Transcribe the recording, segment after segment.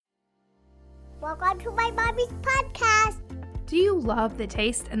Welcome to my mommy's podcast. Do you love the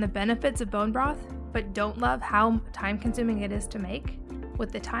taste and the benefits of bone broth, but don't love how time-consuming it is to make?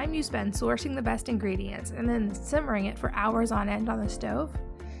 With the time you spend sourcing the best ingredients and then simmering it for hours on end on the stove?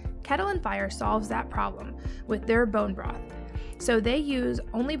 Kettle and Fire solves that problem with their bone broth. So they use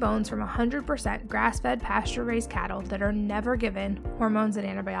only bones from 100% grass-fed pasture-raised cattle that are never given hormones and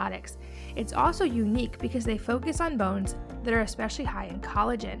antibiotics. It's also unique because they focus on bones that are especially high in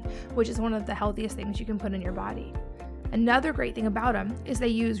collagen, which is one of the healthiest things you can put in your body. Another great thing about them is they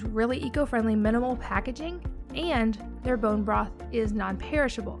use really eco-friendly minimal packaging, and their bone broth is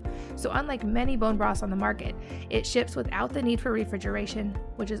non-perishable. So unlike many bone broths on the market, it ships without the need for refrigeration,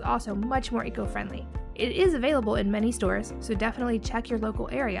 which is also much more eco-friendly. It is available in many stores, so definitely check your local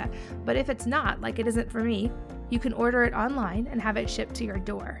area, but if it's not, like it isn't for me, you can order it online and have it shipped to your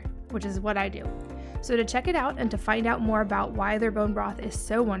door, which is what I do. So to check it out and to find out more about why their bone broth is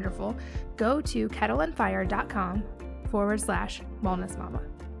so wonderful, go to kettleandfire.com/wellnessmama.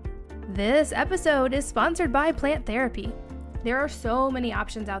 This episode is sponsored by Plant Therapy. There are so many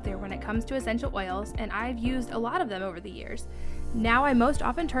options out there when it comes to essential oils, and I've used a lot of them over the years. Now I most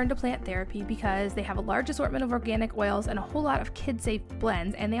often turn to Plant Therapy because they have a large assortment of organic oils and a whole lot of kid-safe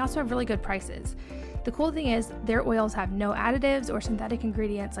blends, and they also have really good prices. The cool thing is their oils have no additives or synthetic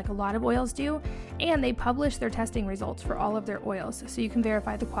ingredients like a lot of oils do, and they publish their testing results for all of their oils so you can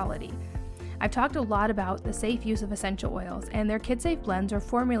verify the quality. I've talked a lot about the safe use of essential oils, and their kid-safe blends are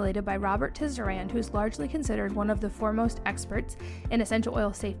formulated by Robert Strahan, who's largely considered one of the foremost experts in essential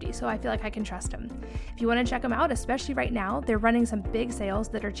oil safety, so I feel like I can trust him. If you want to check them out, especially right now, they're running some big sales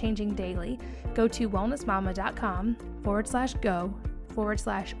that are changing daily. Go to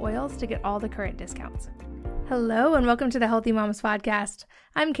wellnessmama.com/go/oils to get all the current discounts. Hello and welcome to the Healthy Moms Podcast.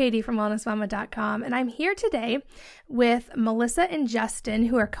 I'm Katie from wellnessmama.com, and I'm here today with Melissa and Justin,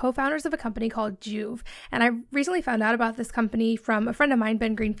 who are co-founders of a company called Juve. And I recently found out about this company from a friend of mine,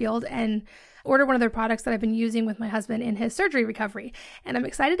 Ben Greenfield, and ordered one of their products that I've been using with my husband in his surgery recovery. And I'm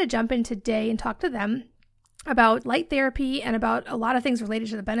excited to jump in today and talk to them about light therapy and about a lot of things related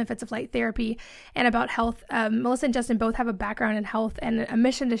to the benefits of light therapy and about health. Melissa and Justin both have a background in health and a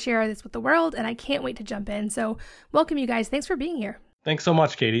mission to share this with the world, and I can't wait to jump in. So welcome, you guys. Thanks for being here. Thanks so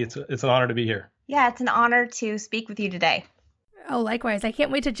much, Katie. It's an honor to be here. Yeah, it's an honor to speak with you today. Oh, likewise. I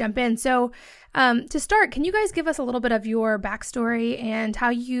can't wait to jump in. So to start, can you guys give us a little bit of your backstory and how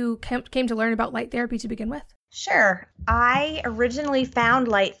you came to learn about light therapy to begin with? Sure. I originally found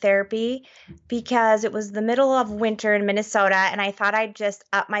light therapy because it was the middle of winter in Minnesota, and I thought I'd just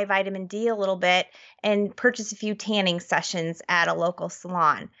up my vitamin D a little bit and purchase a few tanning sessions at a local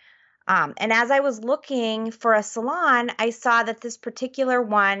salon. And as I was looking for a salon, I saw that this particular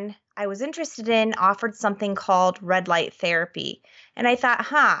one I was interested in offered something called red light therapy. And I thought,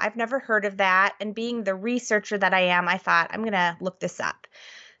 I've never heard of that. And being the researcher that I am, I thought, I'm going to look this up.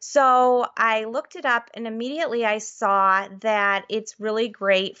 So I looked it up, and immediately I saw that it's really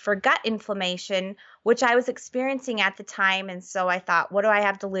great for gut inflammation, which I was experiencing at the time. And so I thought, what do I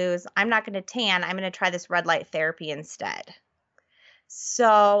have to lose? I'm not going to tan. I'm going to try this red light therapy instead.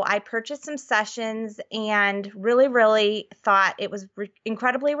 So I purchased some sessions and really thought it was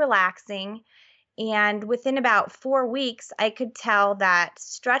incredibly relaxing. And within about 4 weeks, I could tell that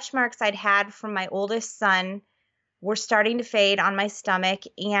stretch marks I'd had from my oldest son were starting to fade on my stomach.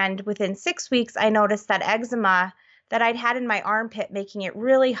 And within 6 weeks, I noticed that eczema that I'd had in my armpit, making it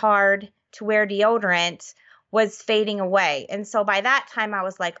really hard to wear deodorant, was fading away. And so by that time, I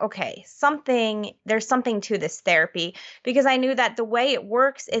was like, okay, there's something to this therapy, because I knew that the way it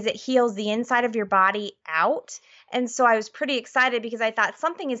works is it heals the inside of your body out. And so I was pretty excited because I thought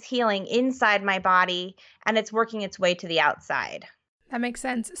something is healing inside my body and it's working its way to the outside. That makes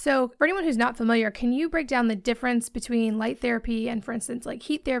sense. So for anyone who's not familiar, can you break down the difference between light therapy and, for instance, like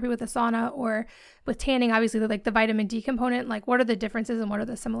heat therapy with a sauna, or with tanning, obviously, like the vitamin D component? Like, what are the differences and what are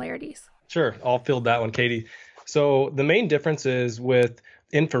the similarities? Sure. I'll field that one, Katie. So the main difference is with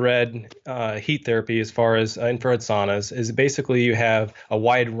infrared heat therapy, as far as infrared saunas, is basically you have a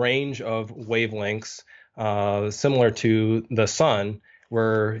wide range of wavelengths similar to the sun,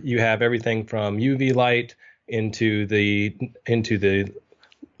 where you have everything from UV light into the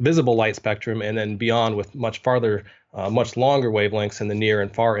visible light spectrum, and then beyond with much longer wavelengths in the near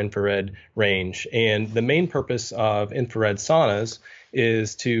and far infrared range. And the main purpose of infrared saunas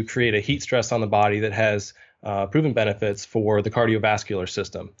is to create a heat stress on the body that has proven benefits for the cardiovascular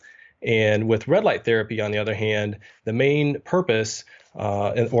system. And with red light therapy, on the other hand, the main purpose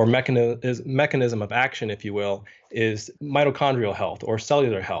or mechanism of action, if you will, is mitochondrial health or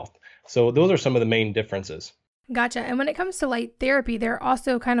cellular health. So those are some of the main differences. Gotcha. And when it comes to light therapy, there are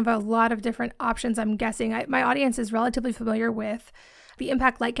also kind of a lot of different options, I'm guessing. My audience is relatively familiar with the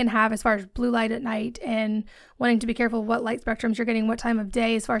impact light can have as far as blue light at night and wanting to be careful of what light spectrums you're getting, what time of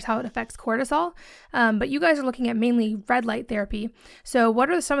day, as far as how it affects cortisol. But you guys are looking at mainly red light therapy. So what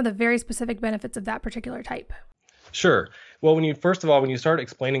are some of the very specific benefits of that particular type? Sure. Well, when you start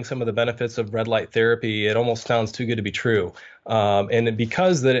explaining some of the benefits of red light therapy, it almost sounds too good to be true.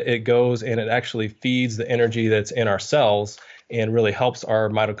 Because that it goes and it actually feeds the energy that's in our cells and really helps our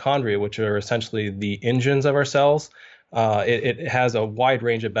mitochondria, which are essentially the engines of our cells. It has a wide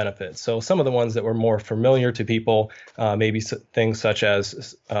range of benefits. So some of the ones that were more familiar to people, maybe things such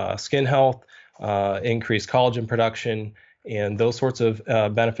as skin health, increased collagen production, and those sorts of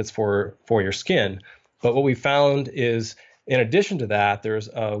benefits for your skin. But what we found is, in addition to that, there's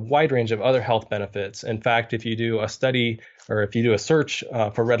a wide range of other health benefits. In fact, if you do a study or if you do a search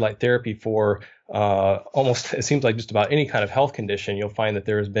for red light therapy for almost, it seems like just about any kind of health condition, you'll find that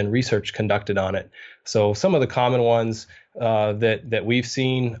there has been research conducted on it. So some of the common ones that we've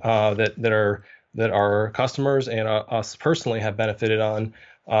seen that our customers and us personally have benefited on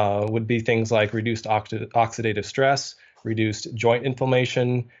would be things like reduced oxidative stress, reduced joint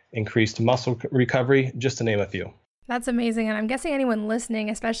inflammation, increased muscle recovery, just to name a few. That's amazing. And I'm guessing anyone listening,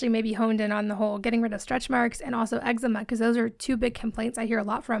 especially maybe honed in on the whole getting rid of stretch marks and also eczema, because those are two big complaints I hear a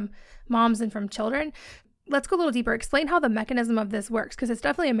lot from moms and from children. Let's go a little deeper. Explain how the mechanism of this works, because it's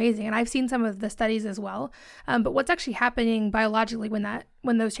definitely amazing. And I've seen some of the studies as well. But what's actually happening biologically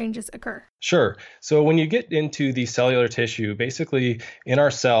when those changes occur? Sure. So when you get into the cellular tissue, basically in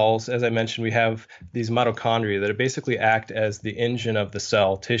our cells, as I mentioned, we have these mitochondria that basically act as the engine of the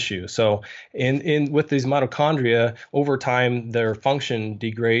cell tissue. So with these mitochondria, over time, their function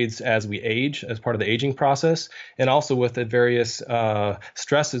degrades as we age, as part of the aging process, and also with the various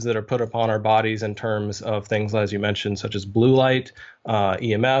stresses that are put upon our bodies in terms of things, as you mentioned, such as blue light,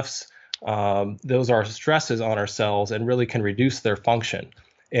 EMFs. Those are stresses on our cells and really can reduce their function.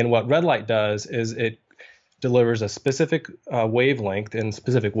 And what red light does is it delivers a specific wavelength and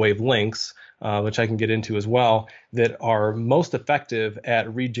specific wavelengths, which I can get into as well, that are most effective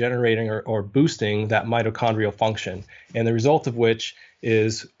at regenerating or boosting that mitochondrial function. And the result of which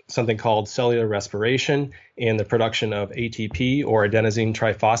is something called cellular respiration and the production of ATP, or adenosine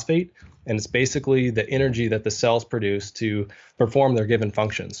triphosphate. And it's basically the energy that the cells produce to perform their given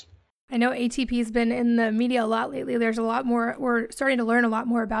functions. I know ATP has been in the media a lot lately. There's a lot more, we're starting to learn a lot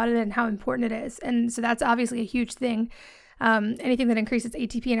more about it and how important it is. And so that's obviously a huge thing. Anything that increases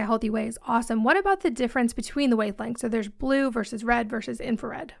ATP in a healthy way is awesome. What about the difference between the wavelengths? So there's blue versus red versus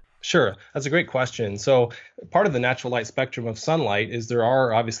infrared. Sure, that's a great question. So part of the natural light spectrum of sunlight is there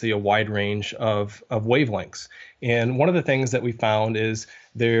are obviously a wide range of wavelengths. And one of the things that we found is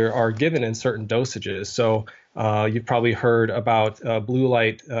there are given in certain dosages. So you've probably heard about blue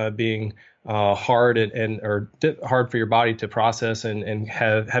light being hard hard for your body to process and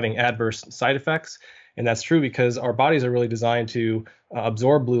having adverse side effects. And that's true because our bodies are really designed to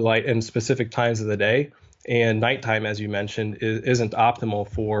absorb blue light in specific times of the day. And nighttime, as you mentioned, isn't optimal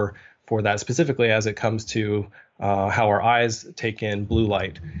for that, specifically as it comes to how our eyes take in blue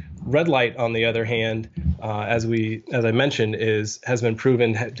light. Red light, on the other hand, as I mentioned, has been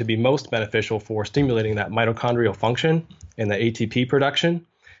proven to be most beneficial for stimulating that mitochondrial function and the ATP production.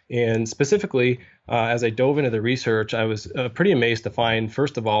 And specifically, as I dove into the research, I was pretty amazed to find,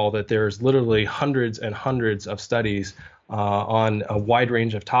 first of all, that there's literally hundreds and hundreds of studies on a wide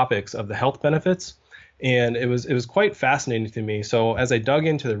range of topics of the health benefits. And it was quite fascinating to me. So as I dug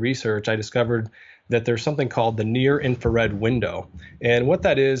into the research, I discovered that there's something called the near infrared window. And what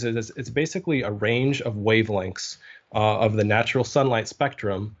that is it's basically a range of wavelengths of the natural sunlight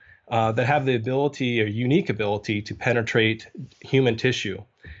spectrum that have the ability, a unique ability, to penetrate human tissue.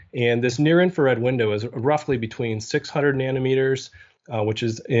 And this near infrared window is roughly between 600 nanometers, which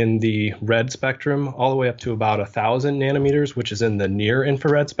is in the red spectrum, all the way up to about 1,000 nanometers, which is in the near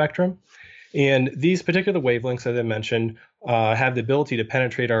infrared spectrum. And these particular wavelengths, as I mentioned, have the ability to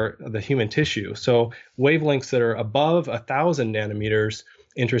penetrate the human tissue. So wavelengths that are above 1,000 nanometers,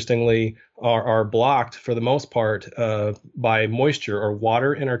 interestingly, are blocked for the most part by moisture or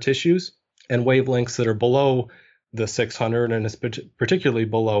water in our tissues. And wavelengths that are below the 600 and particularly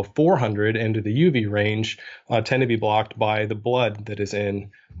below 400 into the UV range tend to be blocked by the blood that is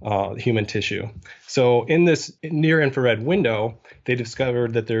in human tissue. So in this near infrared window, they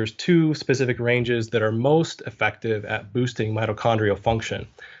discovered that there's two specific ranges that are most effective at boosting mitochondrial function.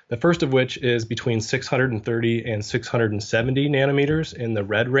 The first of which is between 630 and 670 nanometers in the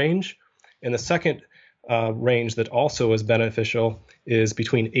red range. And the second range that also is beneficial is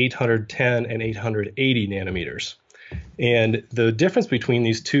between 810 and 880 nanometers. And the difference between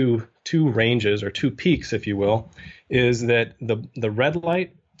these two ranges, or two peaks, if you will, is that the red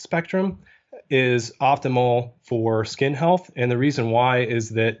light spectrum is optimal for skin health. And the reason why is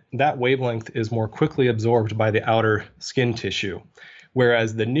that wavelength is more quickly absorbed by the outer skin tissue,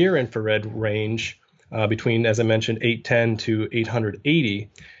 whereas the near infrared range between, as I mentioned, 810 to 880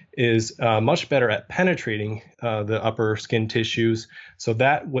 is much better at penetrating the upper skin tissues. So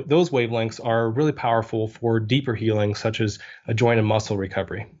those wavelengths are really powerful for deeper healing, such as a joint and muscle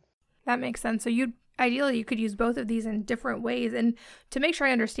recovery. That makes sense. So ideally you could use both of these in different ways. And to make sure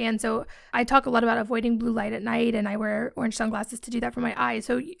I understand, so I talk a lot about avoiding blue light at night, and I wear orange sunglasses to do that for my eyes.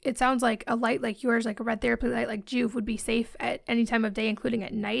 So it sounds like a light like yours, like a red therapy light like Juve, would be safe at any time of day, including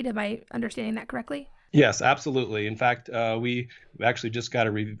at night. Am I understanding that correctly? Yes, absolutely. In fact, we actually just got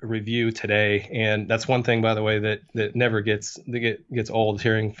a review today, and that's one thing, by the way, that never gets old,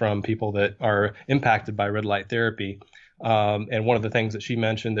 hearing from people that are impacted by red light therapy. And one of the things that she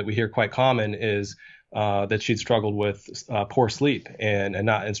mentioned that we hear quite common is that she'd struggled with poor sleep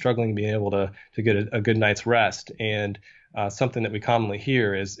and struggling being able to get a good night's rest. And something that we commonly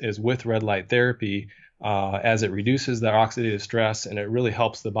hear is with red light therapy, as it reduces the oxidative stress, and it really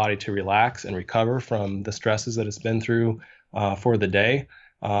helps the body to relax and recover from the stresses that it's been through for the day.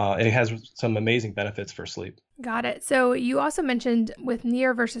 And it has some amazing benefits for sleep. Got it. So you also mentioned with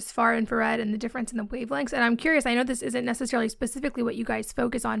near versus far infrared and the difference in the wavelengths. And I'm curious, I know this isn't necessarily specifically what you guys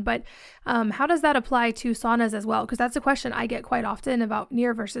focus on, but how does that apply to saunas as well? Because that's a question I get quite often about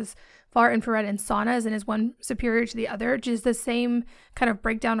near versus far infrared in saunas, and is one superior to the other? Does the same kind of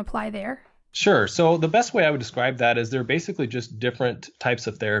breakdown apply there? Sure. So the best way I would describe that is they're basically just different types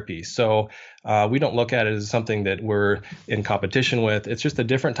of therapy. So we don't look at it as something that we're in competition with. It's just a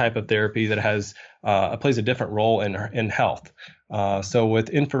different type of therapy that plays a different role in health. So with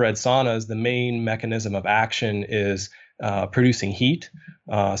infrared saunas, the main mechanism of action is producing heat,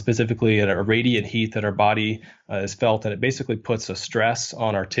 specifically at a radiant heat that our body is felt, and it basically puts a stress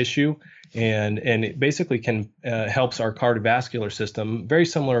on our tissue. And it basically helps our cardiovascular system, very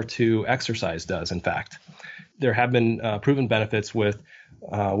similar to exercise does, in fact. There have been proven benefits with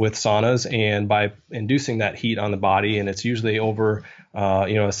saunas, and by inducing that heat on the body, and it's usually over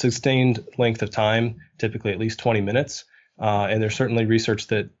a sustained length of time, typically at least 20 minutes. And there's certainly research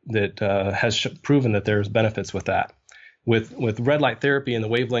that has proven that there's benefits with that. With red light therapy and the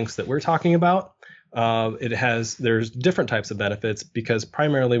wavelengths that we're talking about, there's different types of benefits, because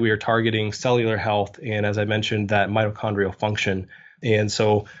primarily we are targeting cellular health and, as I mentioned, that mitochondrial function. And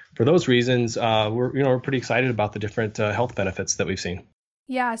so for those reasons, we're pretty excited about the different health benefits that we've seen.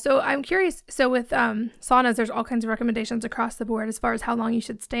 Yeah, so I'm curious. So with saunas, there's all kinds of recommendations across the board as far as how long you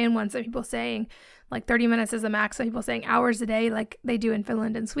should stay in one. Some people saying like 30 minutes is the max. Some people saying hours a day, like they do in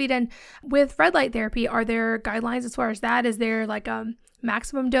Finland and Sweden. With red light therapy, are there guidelines as far as that? Is there like a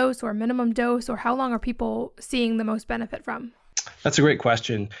maximum dose or minimum dose, or how long are people seeing the most benefit from? That's a great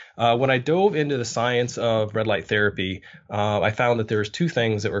question. When I dove into the science of red light therapy, I found that there's two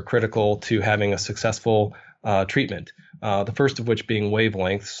things that were critical to having a successful treatment. The first of which being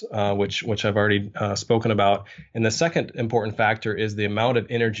wavelengths, which I've already spoken about. And the second important factor is the amount of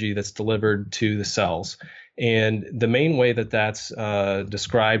energy that's delivered to the cells. And the main way that that's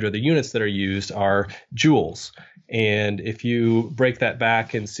described, or the units that are used, are joules. And if you break that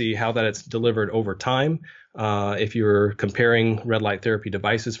back and see how that it's delivered over time, if you're comparing red light therapy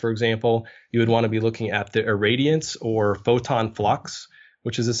devices, for example, you would want to be looking at the irradiance or photon flux,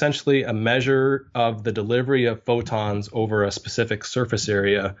 which is essentially a measure of the delivery of photons over a specific surface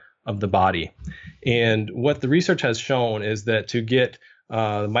area of the body. And what the research has shown is that to get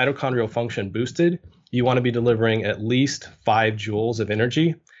mitochondrial function boosted, you want to be delivering at least 5 joules of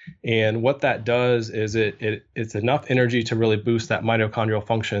energy. And what that does is it's enough energy to really boost that mitochondrial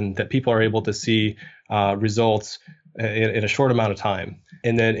function that people are able to see results in a short amount of time.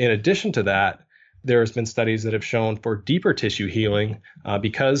 And then in addition to that, there's been studies that have shown for deeper tissue healing,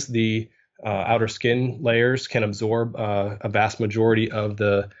 because the outer skin layers can absorb a vast majority of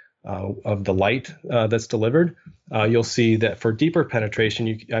the light that's delivered. You'll see that for deeper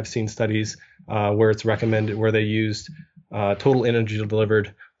penetration, I've seen studies where it's recommended, where they used total energy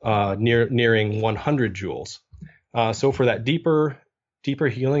delivered nearing 100 joules. So for that deeper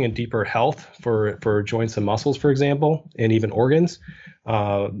healing and deeper health for joints and muscles, for example, and even organs,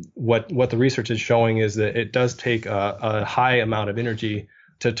 what the research is showing is that it does take a high amount of energy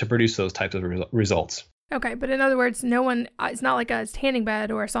to produce those types of results. Okay, but in other words, it's not like a tanning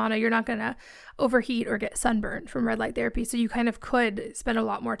bed or a sauna. You're not going to overheat or get sunburned from red light therapy. So you kind of could spend a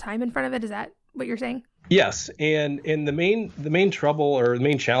lot more time in front of it. Is that what you're saying? Yes, and the main trouble or the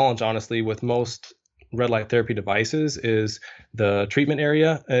main challenge, honestly, with most red light therapy devices is the treatment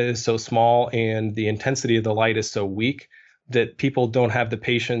area is so small and the intensity of the light is so weak that people don't have the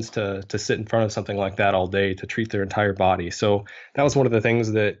patience to sit in front of something like that all day to treat their entire body. So that was one of the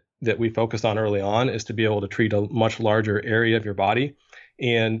things that we focused on early on, is to be able to treat a much larger area of your body.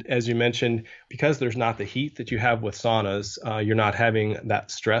 And as you mentioned, because there's not the heat that you have with saunas, you're not having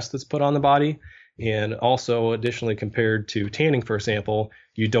that stress that's put on the body. And also, additionally, compared to tanning, for example,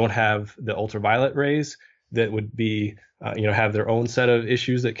 you don't have the ultraviolet rays that would be, have their own set of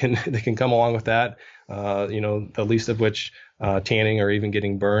issues that can come along with that. The least of which tanning or even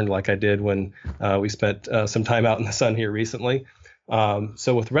getting burned, like I did when we spent some time out in the sun here recently.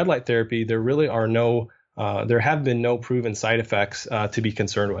 So with red light therapy, there really are there have been no proven side effects to be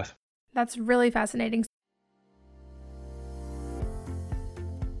concerned with. That's really fascinating.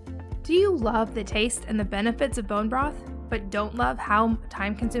 Do you love the taste and the benefits of bone broth, but don't love how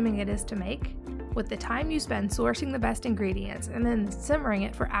time-consuming it is to make? With the time you spend sourcing the best ingredients and then simmering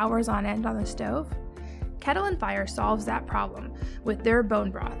it for hours on end on the stove? Kettle & Fire solves that problem with their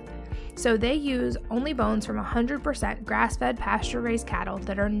bone broth. So they use only bones from 100% grass-fed pasture-raised cattle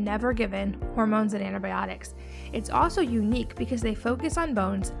that are never given hormones and antibiotics. It's also unique because they focus on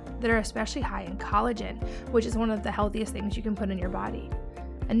bones that are especially high in collagen, which is one of the healthiest things you can put in your body.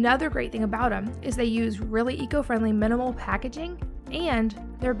 Another great thing about them is they use really eco-friendly minimal packaging, and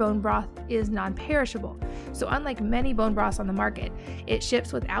their bone broth is non-perishable. So unlike many bone broths on the market, it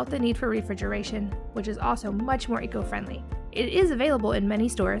ships without the need for refrigeration, which is also much more eco-friendly. It is available in many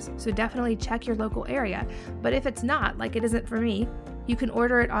stores, so definitely check your local area. But if it's not, like it isn't for me, you can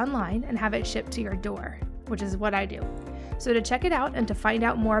order it online and have it shipped to your door, which is what I do. So to check it out and to find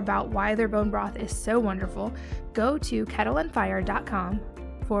out more about why their bone broth is so wonderful, go to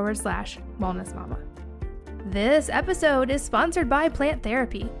kettleandfire.com/wellness mama. This episode is sponsored by Plant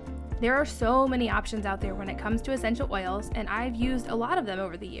Therapy. There are so many options out there when it comes to essential oils, and I've used a lot of them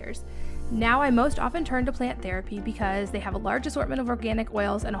over the years. Now I most often turn to Plant Therapy because they have a large assortment of organic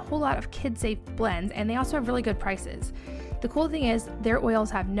oils and a whole lot of kid-safe blends, and they also have really good prices. The cool thing is their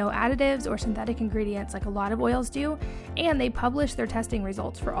oils have no additives or synthetic ingredients like a lot of oils do, and they publish their testing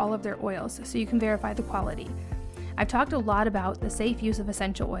results for all of their oils so you can verify the quality. I've talked a lot about the safe use of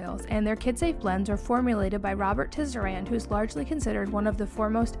essential oils, and their kid-safe blends are formulated by Robert Strahan, who's largely considered one of the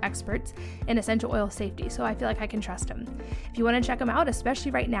foremost experts in essential oil safety, so I feel like I can trust him. If you want to check them out,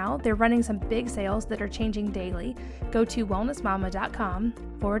 especially right now, they're running some big sales that are changing daily. Go to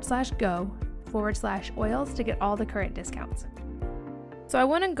wellnessmama.com/go/oils to get all the current discounts. So I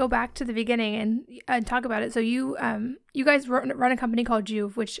want to go back to the beginning and talk about it. So you guys run a company called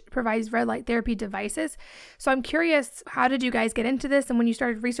Juve, which provides red light therapy devices. So I'm curious, how did you guys get into this? And when you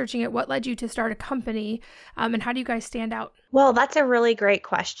started researching it, what led you to start a company? And how do you guys stand out? Well, that's a really great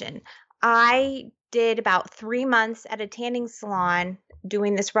question. I did about 3 months at a tanning salon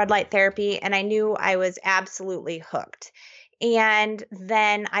doing this red light therapy, and I knew I was absolutely hooked. And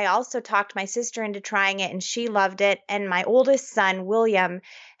then I also talked my sister into trying it, and she loved it. And my oldest son, William,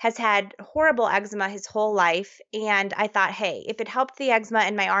 has had horrible eczema his whole life. And I thought, hey, if it helped the eczema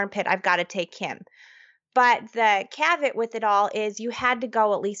in my armpit, I've got to take him. But the caveat with it all is you had to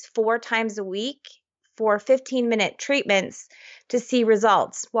go at least 4 times a week for 15-minute treatments to see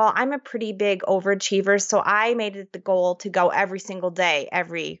results. Well, I'm a pretty big overachiever, so I made it the goal to go every single day,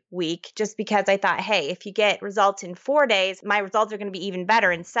 every week, just because I thought, hey, if you get results in 4 days, my results are going to be even better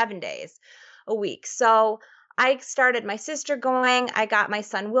in 7 days a week. So I started my sister going, I got my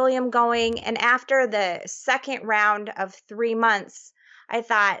son William going, and after the second round of 3 months, I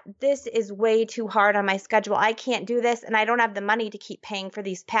thought, this is way too hard on my schedule. I can't do this, and I don't have the money to keep paying for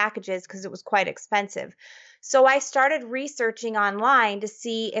these packages because it was quite expensive. So I started researching online to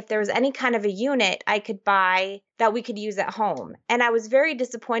see if there was any kind of a unit I could buy that we could use at home. And I was very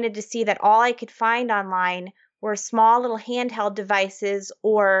disappointed to see that all I could find online were small little handheld devices,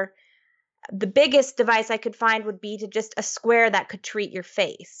 or the biggest device I could find would be to just a square that could treat your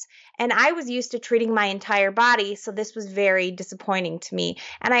face. And I was used to treating my entire body, so this was very disappointing to me.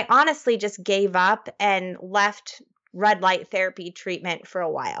 And I honestly just gave up and left red light therapy treatment for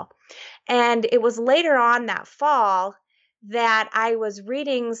a while. And it was later on that fall that I was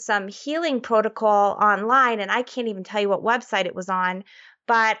reading some healing protocol online, and I can't even tell you what website it was on,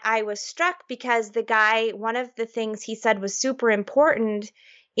 but I was struck because the guy, one of the things he said was super important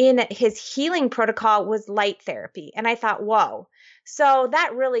in his healing protocol was light therapy. And I thought, whoa. So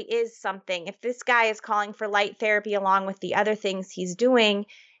that really is something. If this guy is calling for light therapy along with the other things he's doing,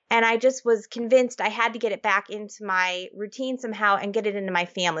 And I just was convinced I had to get it back into my routine somehow and get it into my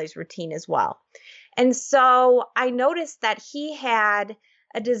family's routine as well. And so I noticed that he had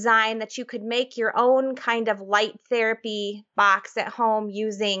a design that you could make your own kind of light therapy box at home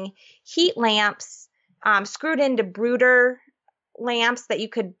using heat lamps screwed into brooder lamps that you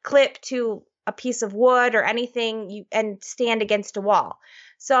could clip to a piece of wood or anything and stand against a wall.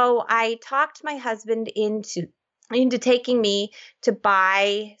 So I talked my husband into taking me to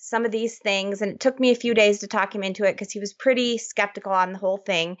buy some of these things. And it took me a few days to talk him into it because he was pretty skeptical on the whole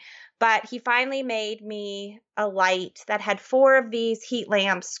thing. But he finally made me a light that had 4 of these heat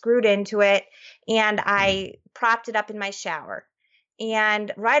lamps screwed into it. And I propped it up in my shower.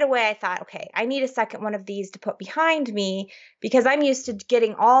 And right away I thought, okay, I need a second one of these to put behind me because I'm used to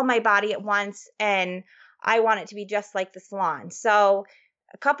getting all my body at once and I want it to be just like the salon. So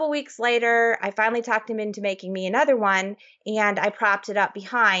a couple weeks later, I finally talked him into making me another one, and I propped it up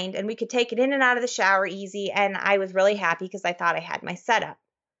behind, and we could take it in and out of the shower easy, and I was really happy because I thought I had my setup.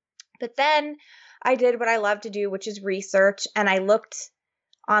 But then I did what I love to do, which is research, and I looked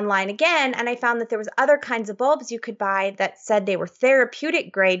online again, and I found that there was other kinds of bulbs you could buy that said they were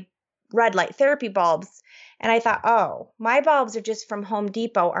therapeutic grade red light therapy bulbs. And I thought, oh, my bulbs are just from Home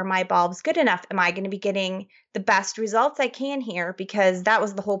Depot. Are my bulbs good enough? Am I going to be getting the best results I can here? Because that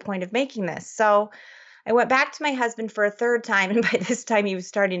was the whole point of making this. So I went back to my husband for a third time. And by this time, he was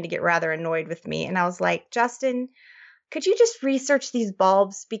starting to get rather annoyed with me. And I was like, Justin, could you just research these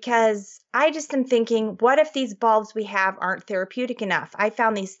bulbs? Because I just am thinking, what if these bulbs we have aren't therapeutic enough? I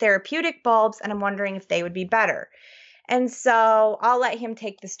found these therapeutic bulbs, and I'm wondering if they would be better. And so I'll let him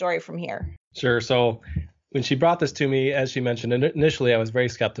take the story from here. Sure. So when she brought this to me, as she mentioned, initially I was very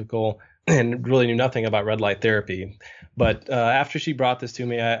skeptical and really knew nothing about red light therapy. But after she brought this to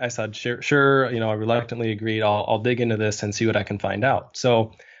me, I said, sure, I reluctantly agreed. I'll dig into this and see what I can find out.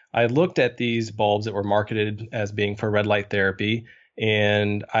 So I looked at these bulbs that were marketed as being for red light therapy,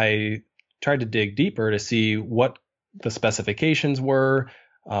 and I tried to dig deeper to see what the specifications were.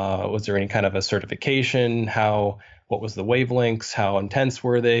 Was there any kind of a certification? What was the wavelengths? How intense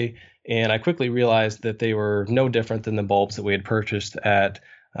were they? And I quickly realized that they were no different than the bulbs that we had purchased at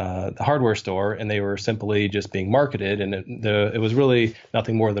the hardware store, and they were simply just being marketed, and it was really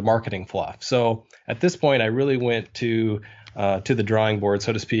nothing more than marketing fluff. So at this point, I really went to the drawing board,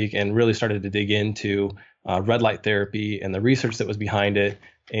 so to speak, and really started to dig into red light therapy and the research that was behind it.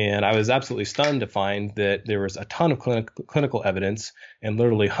 And I was absolutely stunned to find that there was a ton of clinical evidence and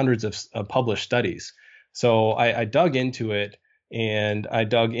literally hundreds of published studies. So I dug into it, and I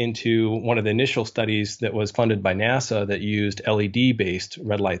dug into one of the initial studies that was funded by NASA that used LED-based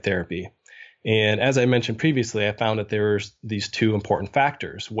red light therapy. And as I mentioned previously, I found that there were these 2 important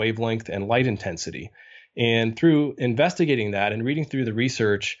factors, wavelength and light intensity. And through investigating that and reading through the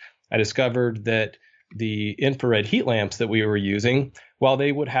research, I discovered that the infrared heat lamps that we were using, while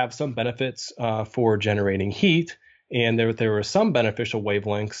they would have some benefits for generating heat, and there were some beneficial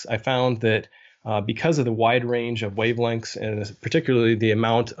wavelengths, I found that because of the wide range of wavelengths, and particularly the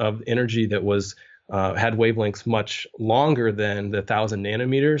amount of energy that was had wavelengths much longer than the 1,000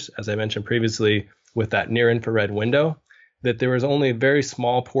 nanometers, as I mentioned previously, with that near infrared window, that there was only a very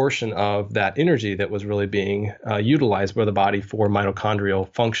small portion of that energy that was really being utilized by the body for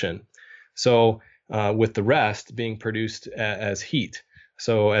mitochondrial function. So with the rest being produced as heat.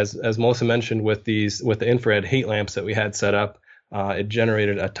 So as Melissa mentioned, with the infrared heat lamps that we had set up, it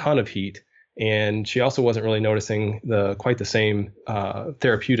generated a ton of heat. And she also wasn't really noticing quite the same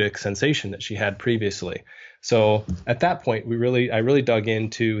therapeutic sensation that she had previously. So at that point, I really dug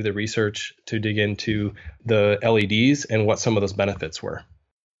into the research to dig into the LEDs and what some of those benefits were.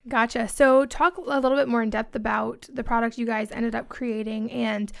 Gotcha. So talk a little bit more in depth about the product you guys ended up creating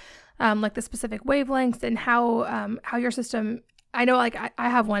and like the specific wavelengths and how your system. I know, like, I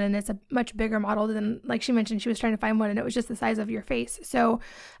have one, and it's a much bigger model than, like she mentioned, she was trying to find one, and it was just the size of your face. So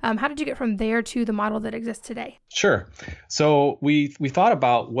how did you get from there to the model that exists today? Sure. So we thought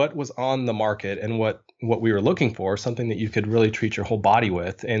about what was on the market and what we were looking for, something that you could really treat your whole body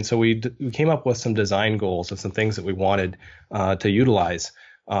with. And so we came up with some design goals and some things that we wanted to utilize.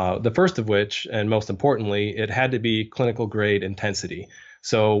 The first of which, and most importantly, it had to be clinical grade intensity.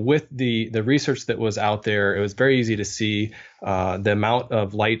 So with the research that was out there, it was very easy to see the amount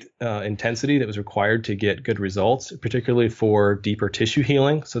of light intensity that was required to get good results, particularly for deeper tissue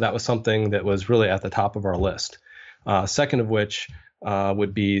healing. So that was something that was really at the top of our list. Second of which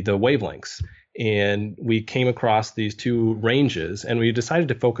would be the wavelengths. And we came across these 2 ranges, and we decided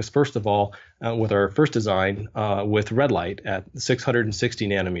to focus, first of all, with our first design with red light at 660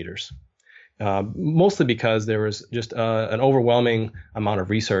 nanometers. mostly because there was just an overwhelming amount of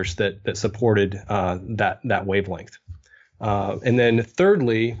research that supported that wavelength. And then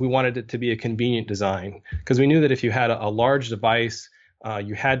thirdly, we wanted it to be a convenient design because we knew that if you had a large device,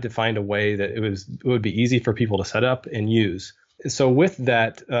 you had to find a way that it would be easy for people to set up and use. So with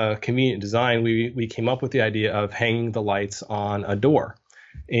that convenient design, we came up with the idea of hanging the lights on a door.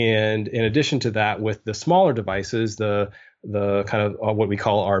 And in addition to that, with the smaller devices, the kind of what we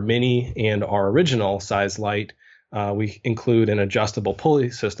call our mini and our original size light, we include an adjustable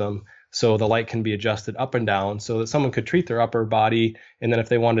pulley system. So the light can be adjusted up and down so that someone could treat their upper body. And then if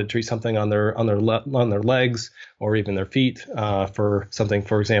they wanted to treat something on their legs or even their feet for something,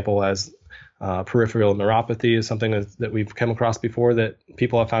 for example, as peripheral neuropathy is something that we've come across before that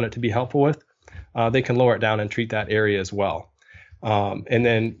people have found it to be helpful with, they can lower it down and treat that area as well. And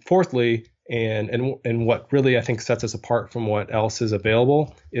then fourthly, and what really I think sets us apart from what else is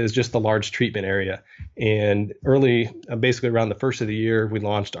available is just the large treatment area. And basically around the first of the year, we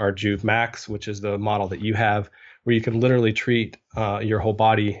launched our Juve Max, which is the model that you have, where you can literally treat your whole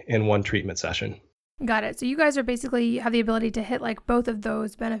body in one treatment session. Got it. So you guys are basically have the ability to hit like both of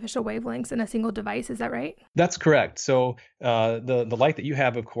those beneficial wavelengths in a single device. Is that right? That's correct. So the light that you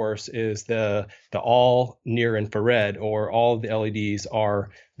have, of course, is the all near infrared, or all of the LEDs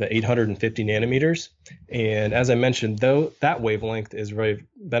are the 850 nanometers. And as I mentioned, though, that wavelength is very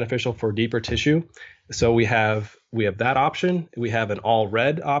beneficial for deeper tissue. So we have that option. We have an all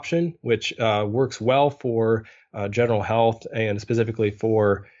red option, which works well for general health and specifically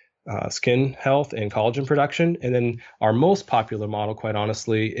for skin health and collagen production. And then our most popular model, quite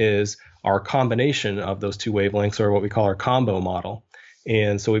honestly, is our combination of those two wavelengths, or what we call our combo model.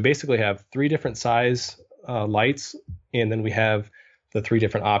 And so we basically have three different size lights, and then we have the three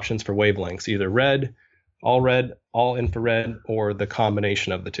different options for wavelengths, either red, all infrared, or the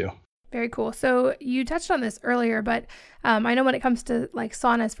combination of the two. Very cool. So you touched on this earlier, but I know when it comes to like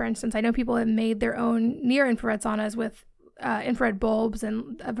saunas, for instance, I know people have made their own near infrared saunas with infrared bulbs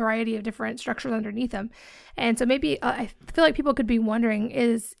and a variety of different structures underneath them. And so maybe I feel like people could be wondering,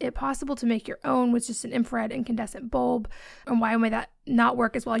 is it possible to make your own with just an infrared incandescent bulb? And why might that not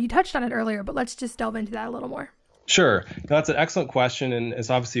work as well? You touched on it earlier, but let's just delve into that a little more. Sure. That's an excellent question. And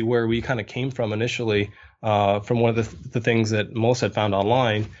it's obviously where we kind of came from initially, from one of the things that most had found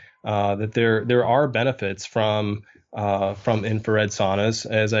online, that there are benefits from infrared saunas.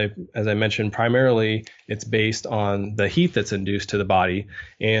 As I mentioned, primarily it's based on the heat that's induced to the body.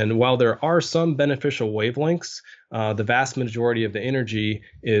 And while there are some beneficial wavelengths, the vast majority of the energy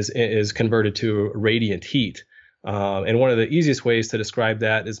is converted to radiant heat. And one of the easiest ways to describe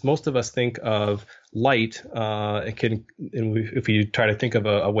that is most of us think of light. If we try to think of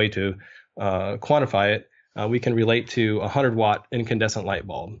a way to quantify it, we can relate to a 100-watt incandescent light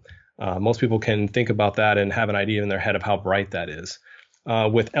bulb. Most people can think about that and have an idea in their head of how bright that is.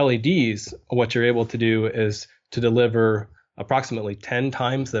 With LEDs, what you're able to do is to deliver approximately 10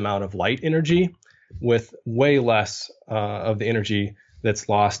 times the amount of light energy with way less of the energy that's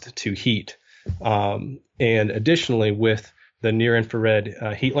lost to heat. And additionally, with the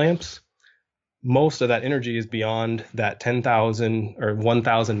near-infrared heat lamps, most of that energy is beyond that 10,000 or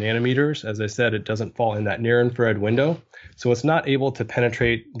 1,000 nanometers. As I said, it doesn't fall in that near-infrared window. So it's not able to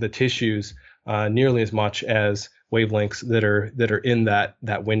penetrate the tissues nearly as much as wavelengths that are in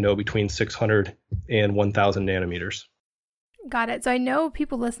that window between 600 and 1,000 nanometers. Got it. So I know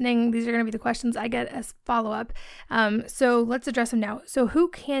people listening, these are going to be the questions I get as follow-up. So let's address them now. So who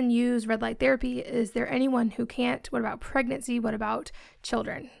can use red light therapy? Is there anyone who can't? What about pregnancy? What about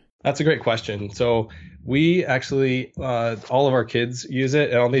children? That's a great question. So we actually, all of our kids use it.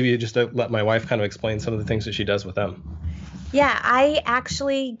 And I'll maybe just let my wife kind of explain some of the things that she does with them. Yeah, I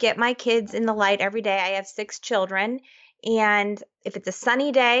actually get my kids in the light every day. I have 6 children. And if it's a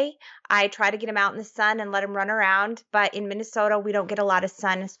sunny day, I try to get them out in the sun and let them run around. But in Minnesota, we don't get a lot of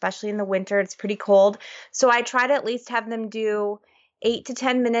sun, especially in the winter. It's pretty cold. So I try to at least have them do 8 to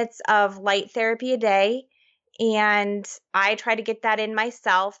 10 minutes of light therapy a day. And I try to get that in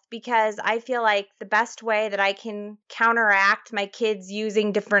myself because I feel like the best way that I can counteract my kids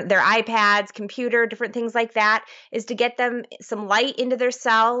using their iPads, computer, different things like that is to get them some light into their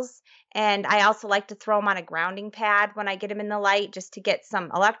cells. And I also like to throw them on a grounding pad when I get them in the light just to get some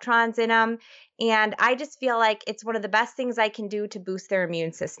electrons in them. And I just feel like it's one of the best things I can do to boost their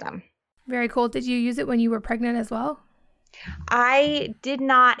immune system. Very cool. Did you use it when you were pregnant as well? I did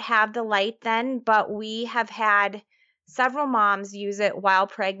not have the light then, but we have had several moms use it while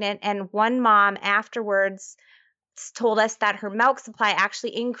pregnant. And one mom afterwards told us that her milk supply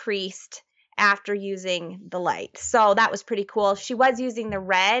actually increased after using the light. So that was pretty cool. She was using the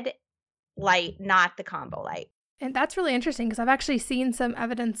red light, not the combo light. And that's really interesting because I've actually seen some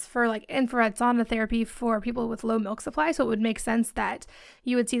evidence for like infrared sauna therapy for people with low milk supply. So it would make sense that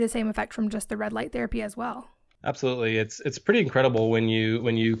you would see the same effect from just the red light therapy as well. Absolutely, it's pretty incredible when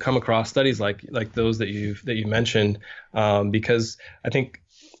you come across studies like those that you mentioned, because I think,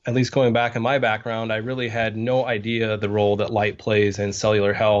 at least going back in my background, I really had no idea the role that light plays in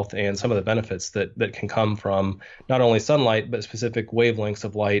cellular health and some of the benefits that can come from not only sunlight but specific wavelengths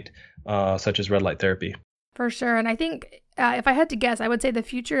of light, such as red light therapy. For sure, and I think if I had to guess, I would say the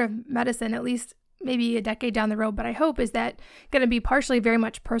future of medicine, at least maybe a decade down the road, but I hope is that going to be partially very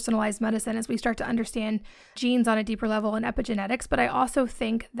much personalized medicine as we start to understand genes on a deeper level and epigenetics. But I also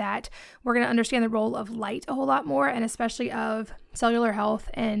think that we're going to understand the role of light a whole lot more, and especially of cellular health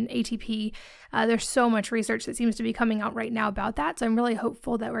and ATP. There's so much research that seems to be coming out right now about that. So I'm really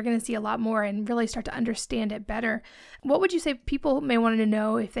hopeful that we're going to see a lot more and really start to understand it better. What would you say people may want to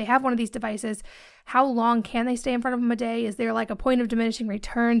know if they have one of these devices? How long can they stay in front of them a day? Is there like a point of diminishing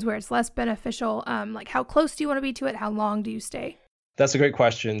returns where it's less beneficial? Like how close do you want to be to it? How long do you stay? That's a great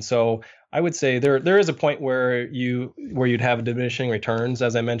question. So I would say there is a point where you'd have diminishing returns.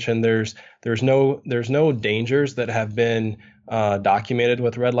 As I mentioned, there's no dangers that have been documented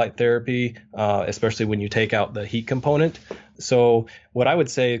with red light therapy, especially when you take out the heat component. So what I would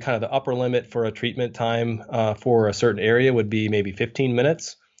say, kind of the upper limit for a treatment time for a certain area would be maybe 15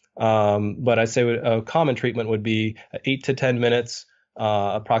 minutes. But I'd say a common treatment would be 8 to 10 minutes,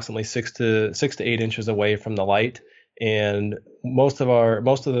 approximately 6 to 8 inches away from the light. And most of our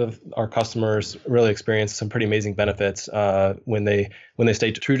customers really experience some pretty amazing benefits when they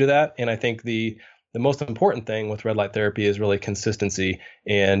stay true to that. And I think the most important thing with red light therapy is really consistency.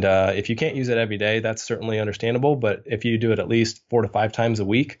 And if you can't use it every day, that's certainly understandable. But if you do it at least 4 to 5 times a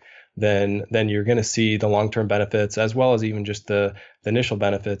week, then you're going to see the long-term benefits, as well as even just the initial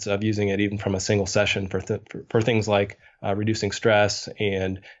benefits of using it even from a single session for things like reducing stress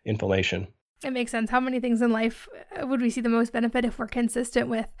and inflammation. It makes sense. How many things in life would we see the most benefit if we're consistent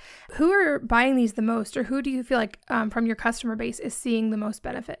with? Who are buying these the most, or who do you feel like from your customer base is seeing the most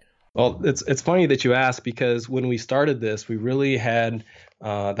benefit? Well, it's funny that you asked, because when we started this, we really had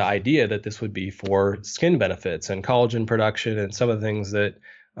the idea that this would be for skin benefits and collagen production and some of the things that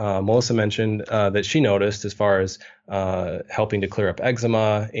Melissa mentioned that she noticed as far as helping to clear up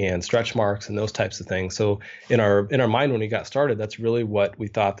eczema and stretch marks and those types of things. So in our mind when we got started, that's really what we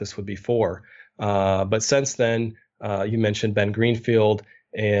thought this would be for. But since then, you mentioned Ben Greenfield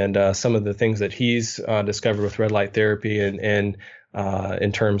and some of the things that he's discovered with red light therapy and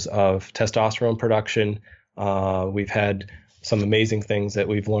in terms of testosterone production. We've had some amazing things that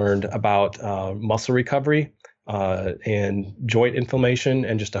we've learned about muscle recovery and joint inflammation,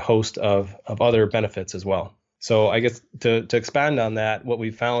 and just a host of other benefits as well. So I guess to expand on that, what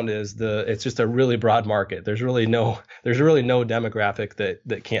we found is it's just a really broad market. There's really no demographic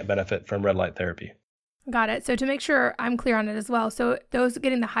that can't benefit from red light therapy. Got it. So to make sure I'm clear on it as well, so those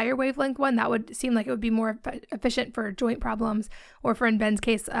getting the higher wavelength one, that would seem like it would be more efficient for joint problems, or for, in Ben's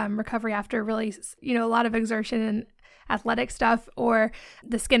case, recovery after really, a lot of exertion and athletic stuff, or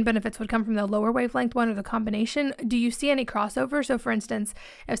the skin benefits would come from the lower wavelength one, or the combination. Do you see any crossover? So for instance,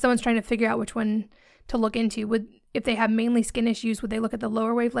 if someone's trying to figure out which one to look into, if they have mainly skin issues, would they look at the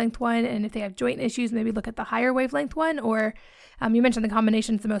lower wavelength one? And if they have joint issues, maybe look at the higher wavelength one? Or you mentioned the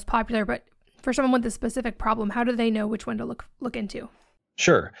combination is the most popular, but for someone with a specific problem, how do they know which one to look into?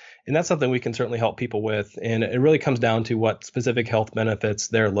 Sure. And that's something we can certainly help people with. And it really comes down to what specific health benefits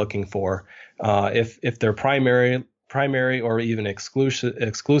they're looking for. If their primary or even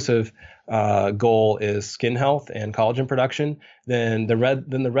exclusive goal is skin health and collagen production, then the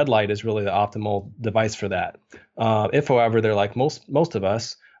red light is really the optimal device for that. If, however, they're like most of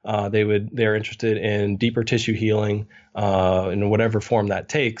us, they're interested in deeper tissue healing in whatever form that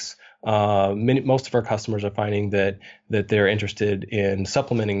takes. Most of our customers are finding that they're interested in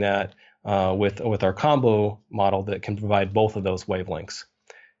supplementing that with our combo model that can provide both of those wavelengths.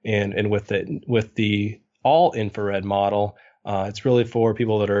 And with the all infrared model, it's really for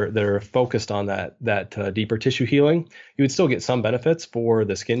people that are focused on that deeper tissue healing. You would still get some benefits for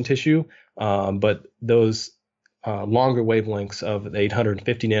the skin tissue, but those longer wavelengths of the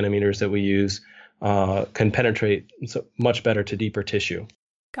 850 nanometers that we use can penetrate much better to deeper tissue.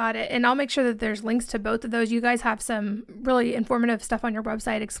 Got it. And I'll make sure that there's links to both of those. You guys have some really informative stuff on your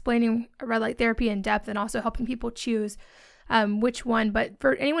website explaining red light therapy in depth and also helping people choose which one. But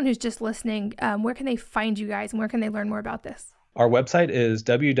for anyone who's just listening, where can they find you guys and where can they learn more about this? Our website is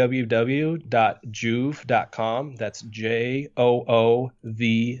www.joovv.com. That's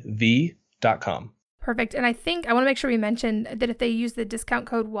JOOVV.com. Perfect. And I think I want to make sure we mentioned that if they use the discount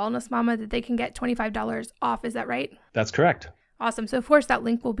code WellnessMama, that they can get $25 off. Is that right? That's correct. Awesome. So of course that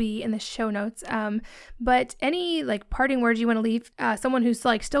link will be in the show notes. But any parting words you want to leave someone who's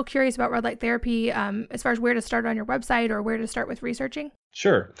still curious about red light therapy, as far as where to start on your website or where to start with researching?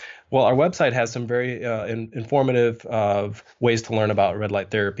 Sure. Well, our website has some very informative ways to learn about red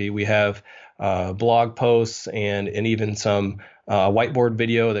light therapy. We have blog posts and even some whiteboard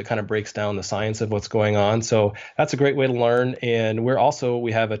video that kind of breaks down the science of what's going on. So that's a great way to learn. And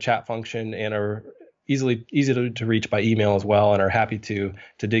we have a chat function and are easy to reach by email as well, and are happy to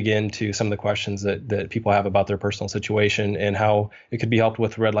dig into some of the questions that people have about their personal situation and how it could be helped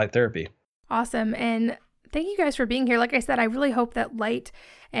with red light therapy. Awesome. And thank you guys for being here. Like I said, I really hope that light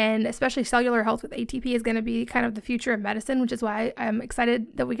and especially cellular health with ATP is going to be kind of the future of medicine, which is why I'm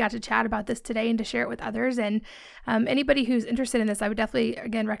excited that we got to chat about this today and to share it with others. And anybody who's interested in this, I would definitely,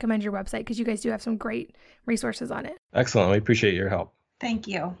 again, recommend your website because you guys do have some great resources on it. Excellent. We appreciate your help. Thank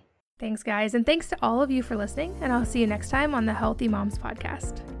you. Thanks, guys. And thanks to all of you for listening. And I'll see you next time on the Healthy Moms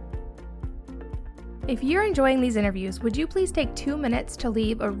Podcast. If you're enjoying these interviews, would you please take 2 minutes to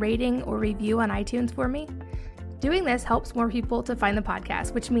leave a rating or review on iTunes for me? Doing this helps more people to find the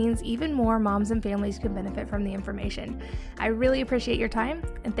podcast, which means even more moms and families can benefit from the information. I really appreciate your time,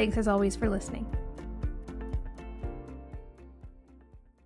 and thanks as always for listening.